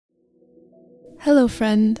Hello,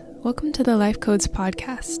 friend. Welcome to the Life Codes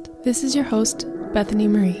podcast. This is your host, Bethany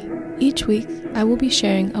Marie. Each week, I will be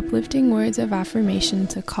sharing uplifting words of affirmation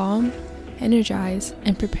to calm, energize,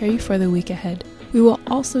 and prepare you for the week ahead. We will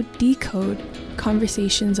also decode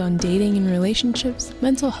conversations on dating and relationships,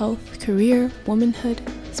 mental health, career, womanhood,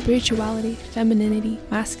 spirituality, femininity,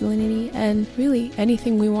 masculinity, and really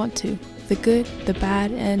anything we want to. The good, the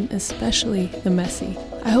bad, and especially the messy.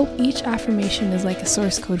 I hope each affirmation is like a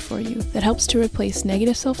source code for you that helps to replace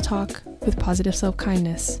negative self-talk with positive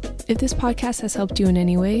self-kindness. If this podcast has helped you in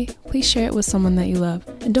any way, please share it with someone that you love.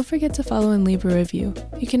 And don't forget to follow and leave a review.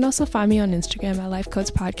 You can also find me on Instagram at Life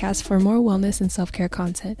Codes Podcast for more wellness and self-care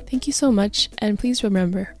content. Thank you so much, and please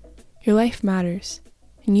remember, your life matters,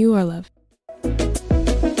 and you are loved.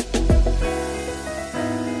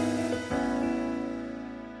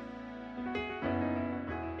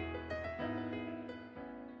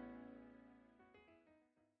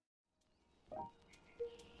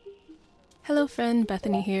 Hello friend,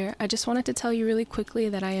 Bethany here. I just wanted to tell you really quickly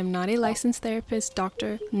that I am not a licensed therapist,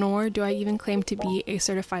 doctor, nor do I even claim to be a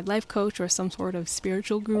certified life coach or some sort of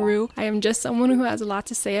spiritual guru. I am just someone who has a lot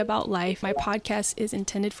to say about life. My podcast is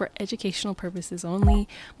intended for educational purposes only.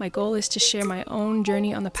 My goal is to share my own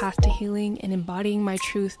journey on the path to healing and embodying my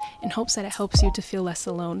truth in hopes that it helps you to feel less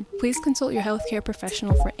alone. Please consult your healthcare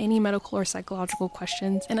professional for any medical or psychological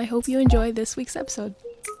questions, and I hope you enjoy this week's episode.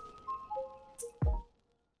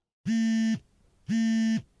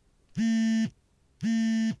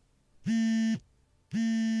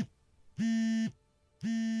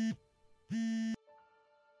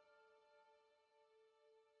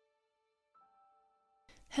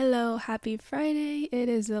 Hello, happy Friday. It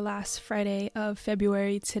is the last Friday of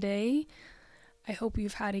February today. I hope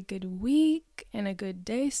you've had a good week and a good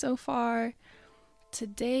day so far.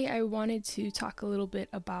 Today I wanted to talk a little bit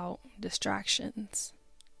about distractions.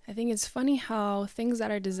 I think it's funny how things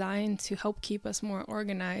that are designed to help keep us more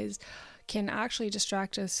organized can actually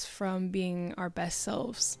distract us from being our best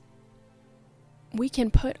selves. We can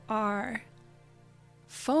put our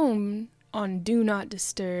phone on do not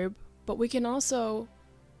disturb, but we can also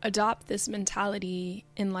adopt this mentality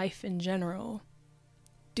in life in general.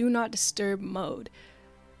 Do not disturb mode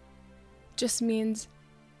just means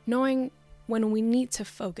knowing when we need to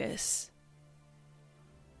focus.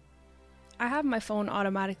 I have my phone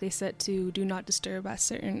automatically set to do not disturb at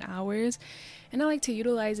certain hours, and I like to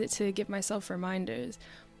utilize it to give myself reminders.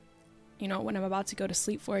 You know, when I'm about to go to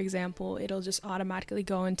sleep, for example, it'll just automatically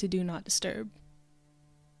go into do not disturb.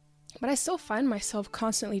 But I still find myself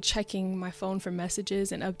constantly checking my phone for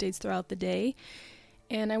messages and updates throughout the day,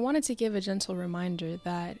 and I wanted to give a gentle reminder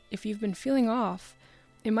that if you've been feeling off,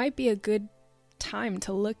 it might be a good time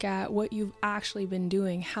to look at what you've actually been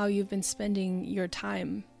doing, how you've been spending your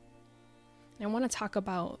time. I want to talk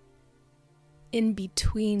about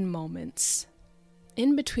in-between moments.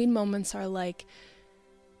 In-between moments are like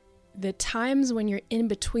the times when you're in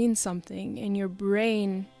between something and your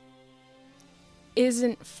brain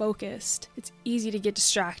isn't focused. It's easy to get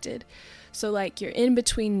distracted. So like you're in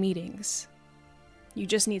between meetings. You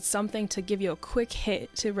just need something to give you a quick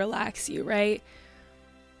hit to relax you, right?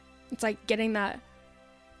 It's like getting that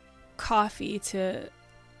coffee to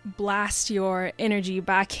blast your energy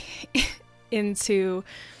back into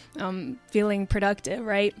feeling productive,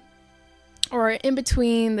 right? Or in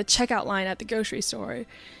between the checkout line at the grocery store.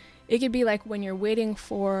 It could be like when you're waiting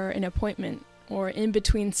for an appointment, or in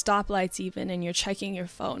between stoplights even, and you're checking your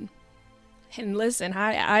phone. And listen,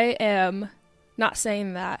 I am not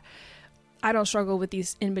saying that I don't struggle with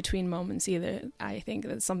these in-between moments either. I think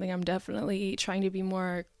that's something I'm definitely trying to be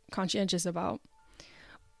more conscientious about.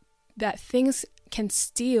 That things can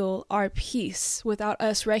steal our peace without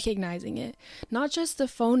us recognizing it. Not just the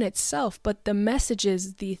phone itself, but the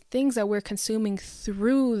messages, the things that we're consuming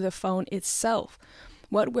through the phone itself.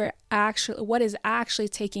 What is actually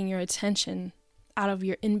taking your attention out of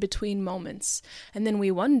your in-between moments. And then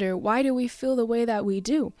we wonder, why do we feel the way that we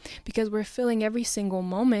do? Because we're filling every single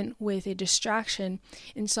moment with a distraction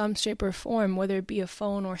in some shape or form, whether it be a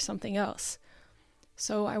phone or something else.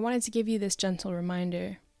 So I wanted to give you this gentle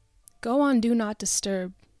reminder. Go on Do Not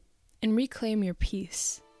Disturb and reclaim your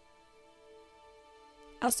peace.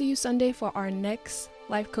 I'll see you Sunday for our next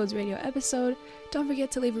Life Codes Radio episode. Don't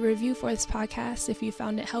forget to leave a review for this podcast if you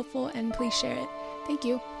found it helpful, and please share it. Thank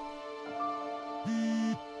you.